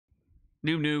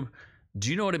Noob. Do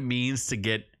you know what it means to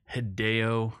get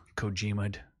Hideo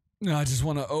Kojima'd? No, I just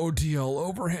want to OD all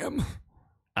over him.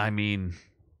 I mean,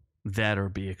 that or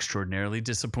be extraordinarily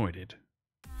disappointed.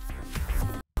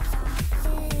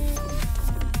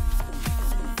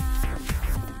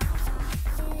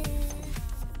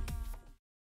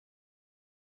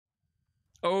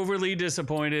 Overly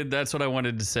disappointed. That's what I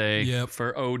wanted to say. Yep.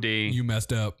 For OD. You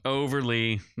messed up.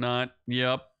 Overly. Not.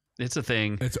 Yep. It's a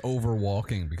thing. It's over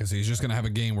walking because he's just going to have a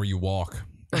game where you walk.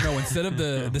 Or no, instead of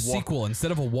the sequel,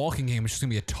 instead of a walking game, it's just going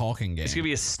to be a talking game. It's going to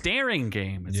be a staring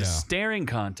game. It's a staring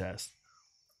contest.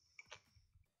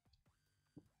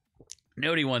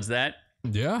 Nobody wants that.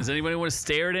 Yeah. Does anybody want to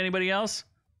stare at anybody else?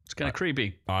 It's kind of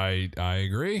creepy. I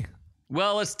agree.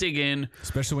 Well, let's dig in.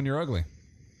 Especially when you're ugly.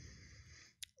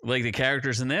 Like the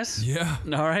characters in this? Yeah.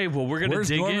 All right. Well, we're going to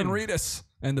dig Norman in. Reedus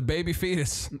and the baby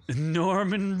fetus.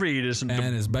 Norman Reedus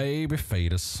and his baby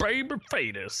fetus. Baby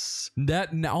fetus.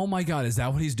 Oh my God. Is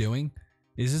that what he's doing?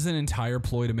 Is this an entire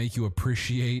ploy to make you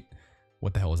appreciate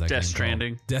what the hell is that? Death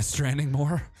Stranding. Death Stranding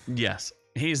more? Yes.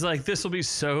 He's like, this will be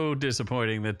so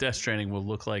disappointing that Death Stranding will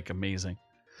look like amazing.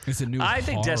 It's a new I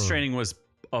think Death Stranding was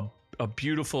a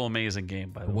beautiful, amazing game,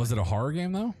 by the way. Was it a horror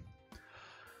game, though?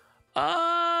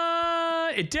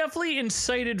 It definitely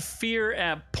incited fear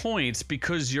at points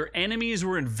because your enemies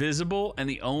were invisible and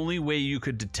the only way you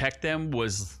could detect them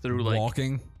was through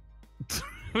walking.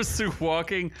 was through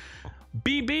walking.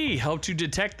 BB helped you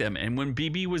detect them, and when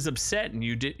BB was upset and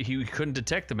he couldn't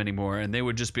detect them anymore, and they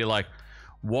would just be like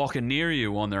walking near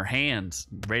you on their hands,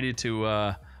 ready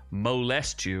to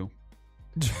molest you.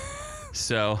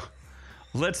 So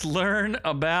let's learn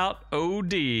about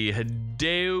OD,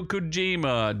 Hideo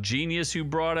Kojima, genius who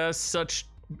brought us such,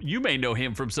 you may know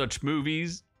him from such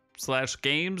movies /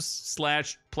 games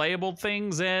 / playable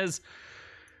things as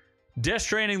Death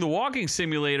Stranding, the walking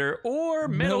simulator, or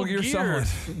Metal Gear Solid.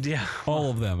 Yeah. All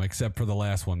of them, except for the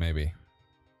last one, maybe.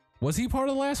 Was he part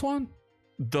of the last one?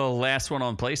 The last one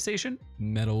on PlayStation?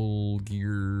 Metal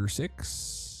Gear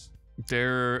 6?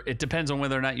 It depends on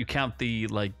whether or not you count the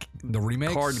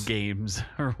remakes, card games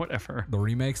or whatever. The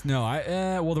remakes? No,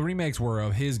 well, the remakes were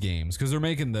of his games because they're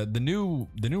making the new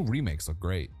remakes look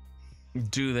great.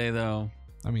 Do they though?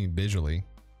 I mean, visually.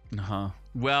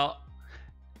 Well,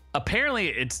 apparently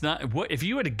it's not. What if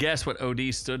you had to guess what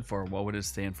OD stood for? What would it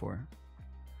stand for?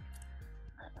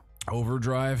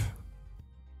 Overdrive.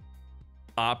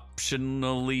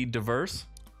 Optionally diverse.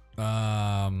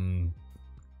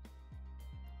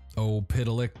 Oh,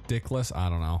 Pitalic Dickless. I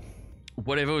don't know.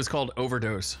 What if it was called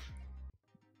Overdose?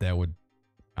 That would.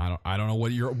 I don't know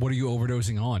what are you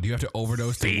overdosing on? Do you have to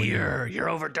overdose? Fear. You're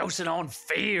overdosing on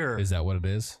fear. Is that what it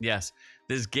is? Yes.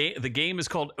 The game is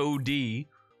called OD.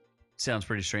 Sounds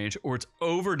pretty strange. Or it's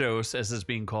Overdose, as it's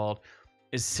being called,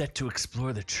 is set to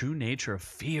explore the true nature of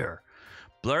fear,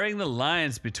 blurring the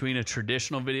lines between a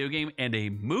traditional video game and a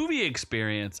movie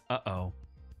experience.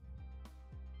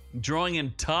 Drawing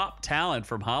in top talent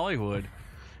from Hollywood,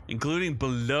 including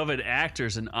beloved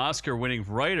actors and Oscar-winning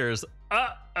writers.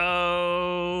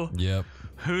 Yep.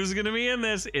 Who's going to be in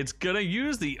this? It's going to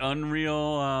use the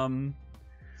Unreal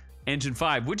Engine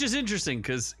 5, which is interesting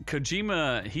because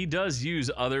Kojima, he does use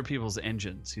other people's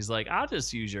engines. He's like, I'll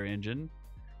just use your engine.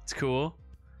 It's cool.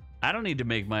 I don't need to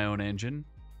make my own engine,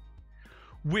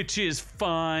 which is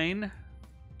fine.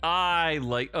 How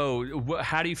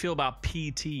do you feel about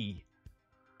PT?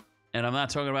 And I'm not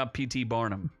talking about P.T.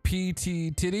 Barnum.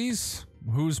 P.T. Titties?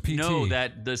 Who's P.T.? No,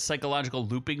 the psychological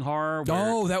looping horror.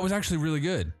 That was actually really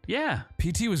good. Yeah.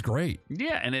 P.T. was great.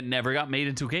 Yeah, and it never got made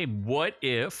into a game. What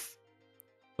if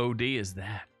OD is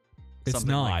that? It's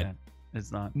Something not. like that.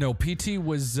 It's not. No, P.T.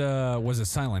 was a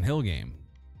Silent Hill game.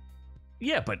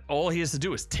 Yeah, but all he has to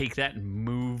do is take that and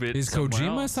move it. Is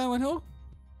Kojima Silent Hill?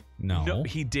 No.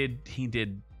 He did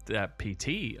that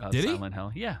PT of did Silent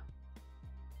Hill. Yeah.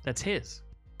 That's his.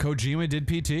 Kojima did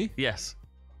PT? Yes.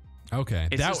 Okay.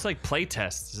 It's just like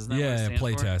playtests, isn't that what it stands for?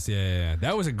 Playtest. Yeah.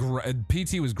 That was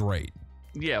PT was great.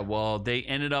 Yeah, well, they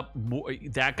ended up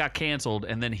that got canceled,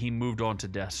 and then he moved on to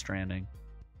Death Stranding.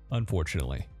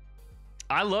 Unfortunately.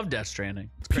 I love Death Stranding.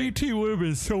 PT would have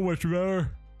been so much better.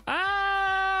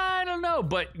 I don't know,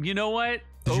 but you know what?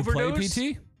 Did Overdose? you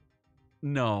play PT?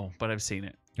 No, but I've seen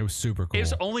it. It was super cool. It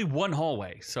was only one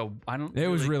hallway, so I don't. It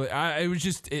was really. It was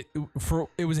just it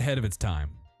was ahead of its time.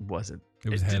 Was it?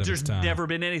 It was ahead of its time. There's never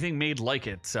been anything made like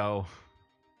it, so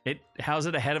how's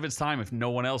it ahead of its time if no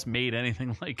one else made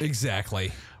anything like it?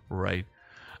 Exactly. Right.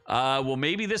 Well,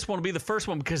 maybe this one will be the first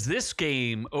one because this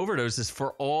game, Overdose, is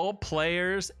for all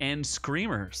players and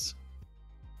screamers.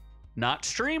 Not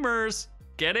streamers.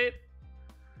 Get it?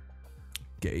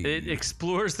 game. It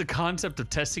explores the concept of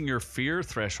testing your fear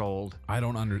threshold. I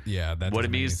don't Yeah, that's what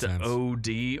it means to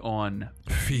OD on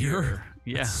fear.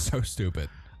 Yeah. That's so stupid.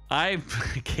 I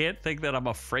can't think that I'm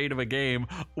afraid of a game.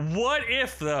 What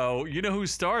if, though? You know who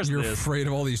stars You're this? afraid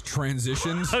of all these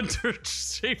transitions? Hunter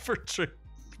Schafer.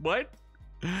 What?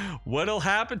 What'll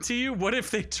happen to you? What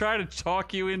if they try to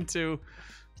talk you into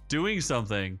doing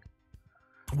something?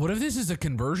 What if this is a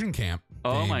conversion camp?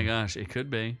 Oh my gosh, it could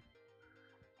be.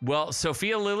 Well,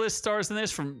 Sophia Lillis stars in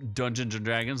this from Dungeons and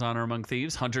Dragons: Honor Among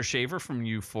Thieves. Hunter Schafer from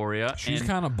Euphoria. She's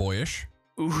kind of boyish.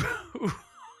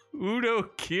 Udo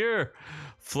Kier,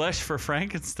 Flesh for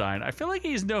Frankenstein. I feel like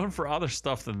he's known for other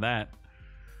stuff than that.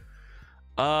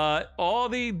 All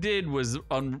they did was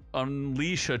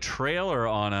unleash a trailer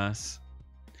on us.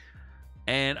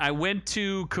 And I went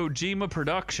to Kojima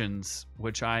Productions,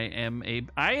 which I am a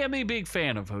big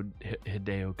fan of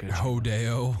Hideo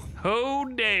Kojima.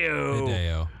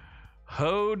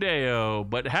 Hideo.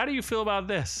 But how do you feel about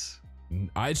this?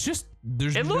 It's just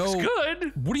it looks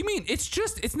good. What do you mean?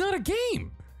 It's not a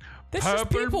game. That's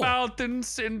Purple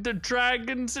mountains and the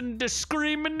dragons and the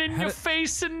screaming in your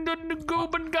face and the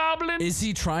goobin goblins. Is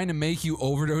he trying to make you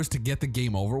overdose to get the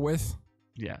game over with?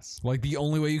 Yes. Like the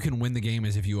only way you can win the game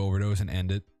is if you overdose and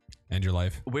end your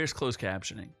life. Where's closed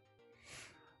captioning?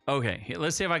 Okay,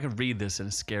 let's see if I can read this in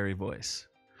a scary voice.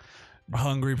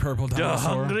 Hungry purple dinosaur. The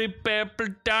hungry purple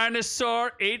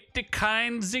dinosaur ate the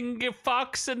kind zingy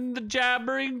fox and the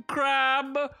jabbering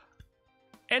crab.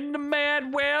 And the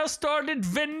mad whale started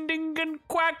vending and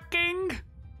quacking.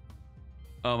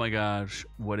 Oh my gosh,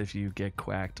 what if you get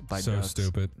quacked by ducks? So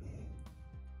stupid.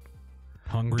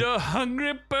 Hungry. The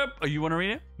hungry purple. Oh, you want to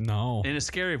read it? No. In a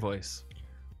scary voice.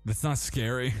 That's not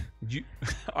scary.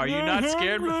 Are you not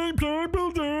scared? Hungry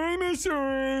purple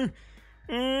dinosaur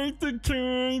ate the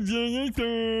kind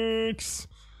zingy fox.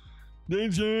 The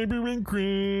jabbering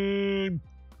crab.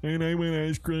 And I want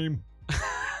ice cream.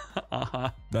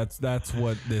 That's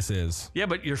what this is. Yeah,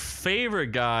 but your favorite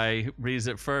guy reads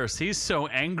it first. He's so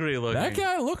angry looking. That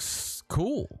guy looks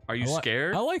cool. Are you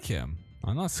scared? I like him.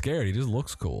 I'm not scared. He just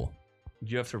looks cool.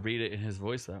 You have to read it in his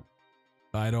voice, though.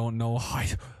 I don't know. Hi,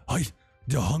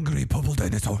 the hungry purple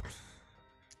dinosaur.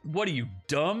 What are you,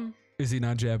 dumb? Is he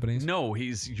not Japanese? No,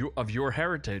 he's of your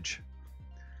heritage.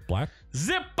 Black?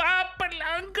 Zip up a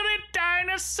hungry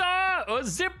dinosaur. Oh,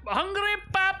 zip hungry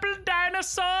purple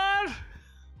dinosaur.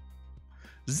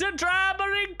 The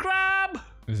jabbering crab.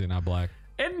 Is he not black?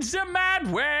 And the mad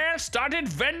whale started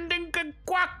vending and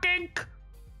quacking.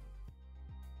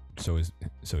 So he's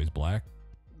black?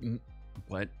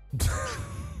 What?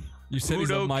 You said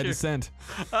he's of my descent.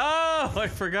 Oh, I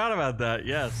forgot about that.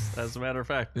 Yes, as a matter of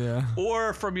fact. Yeah.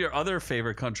 Or from your other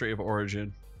favorite country of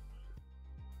origin.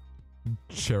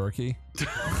 Cherokee.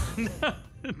 No,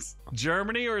 it's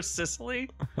Germany or Sicily.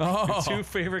 Oh. Your two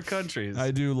favorite countries.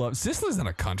 I do love... Sicily's not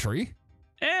a country.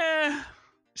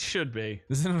 Should be.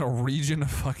 Isn't it a region of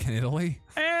fucking Italy?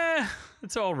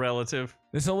 It's all relative.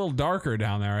 It's a little darker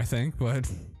down there, I think, but...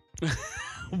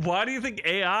 Why do you think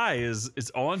AI is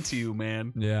onto you,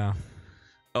 man? Yeah.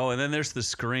 Oh, and then there's the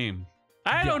scream.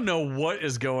 I don't know what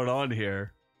is going on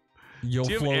here. You'll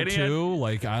float too?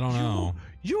 Like, I don't know.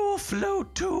 You'll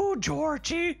float too,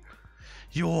 Georgie.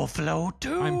 You'll float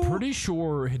too. I'm pretty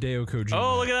sure Hideo Kojima...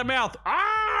 Oh, look at that mouth.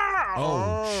 Ah!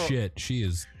 Oh, shit.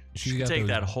 She's got take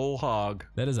that whole hog.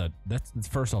 That's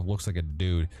first off, looks like a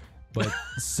dude. But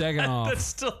second off... That's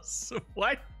still...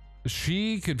 What?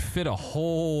 She could fit a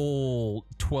whole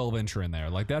 12-incher in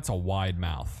there. Like, that's a wide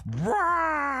mouth.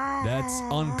 That's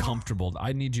uncomfortable.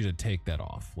 I need you to take that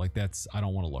off. Like, I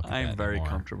don't want to look at that I'm very anymore.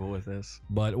 comfortable with this.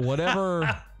 But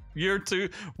whatever... You're too...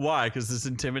 Why? Because it's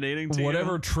intimidating to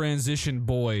whatever you? transition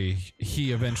boy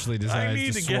he eventually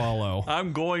decides to swallow.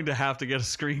 I'm going to have to get a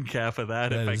screen cap of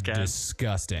that if I can. That is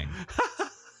disgusting.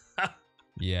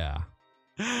 Yeah.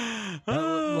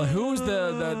 Who's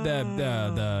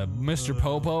the Mr.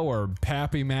 Popo or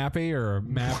Pappy Mappy or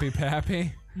Mappy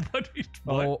Pappy?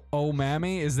 What? Oh,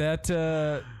 Mammy? Is that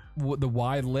the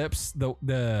wide lips?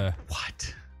 The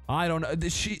what? I don't know.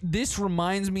 This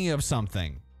reminds me of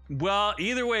something. Well,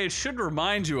 either way, it should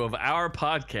remind you of our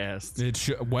podcast. It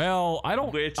should. Well, I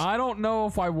don't know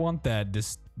if I want that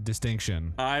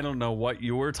distinction. I don't know what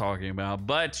you were talking about,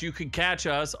 but you can catch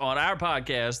us on our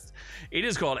podcast. It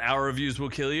is called Our Reviews Will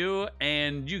Kill You,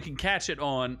 and you can catch it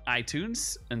on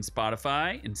iTunes and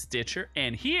Spotify and Stitcher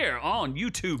and here on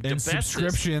YouTube. And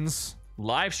subscriptions.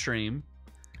 Live stream.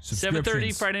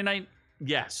 7:30 Friday night.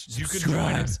 Yes, you can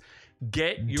join us.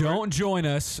 Don't join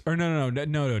us. Or no.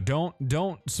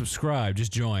 Don't subscribe.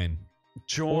 Just join.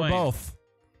 Or both.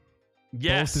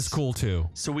 Yes. Both is cool too.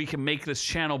 So we can make this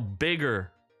channel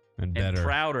bigger. and better,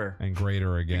 prouder, and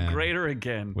greater again. and greater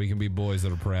again. We can be boys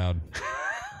that are proud.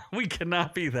 We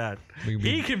cannot be that. We can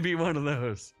be- He can be one of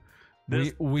those.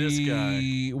 This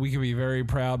guy. We can be very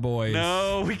proud boys.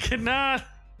 No, we cannot.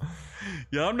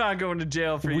 Yeah, I'm not going to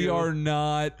jail for you. We are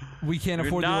not. We can't You're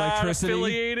afford the not electricity.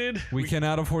 affiliated. We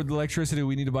cannot afford the electricity.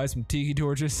 We need to buy some tiki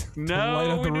torches to light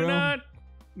No, up the we room. do not.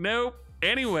 Nope.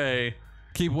 Anyway,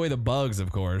 Keep away the bugs,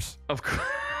 of course. of course.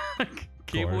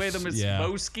 Keep away the yeah.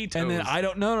 mosquitoes. And then I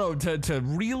don't know. To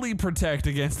really protect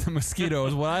against the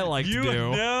mosquitoes, what I like you to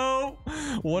do. know.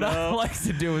 What I No. like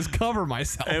to do is cover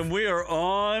myself. And we are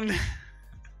on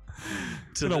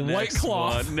to In the a white next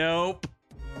cloth. one. Nope.